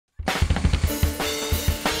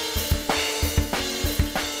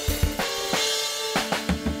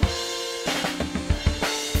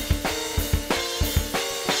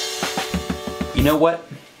You know what?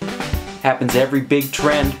 Happens every big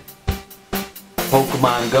trend.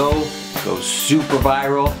 Pokemon Go goes super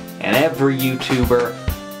viral, and every YouTuber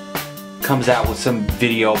comes out with some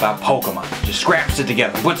video about Pokemon. Just scraps it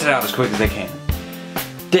together, puts it out as quick as they can.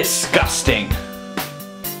 Disgusting.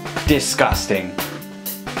 Disgusting.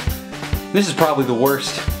 This is probably the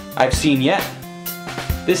worst I've seen yet.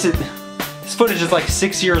 This footage is like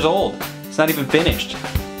 6 years old. It's not even finished.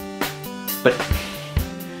 But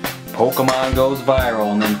Pokemon goes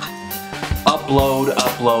viral and then upload.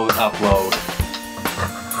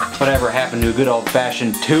 Whatever happened to a good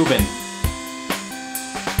old-fashioned tubing?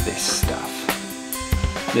 This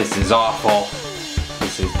stuff. This is awful.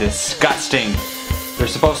 This is disgusting.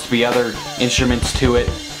 There's supposed to be other instruments to it,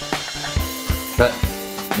 but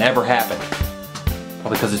never happened.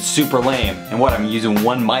 Probably because it's super lame. And what, I'm using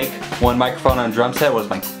one microphone on a drum set? Was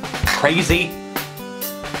I crazy?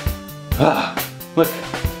 Look,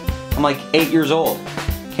 I'm like 8 years old.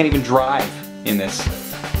 Can't even drive in this.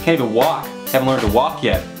 Can't even walk. Haven't learned to walk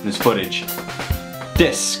yet in this footage.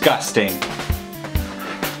 Disgusting.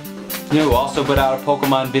 You know who also put out a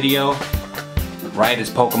Pokemon video right as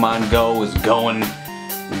Pokemon Go was going?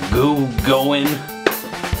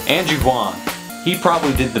 Andrew Huang. He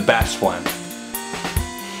probably did the best one.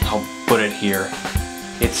 I'll put it here.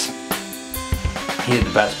 He did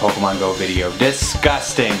the best Pokemon Go video.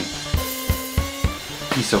 Disgusting.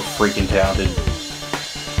 He's so freaking talented.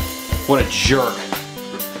 What a jerk.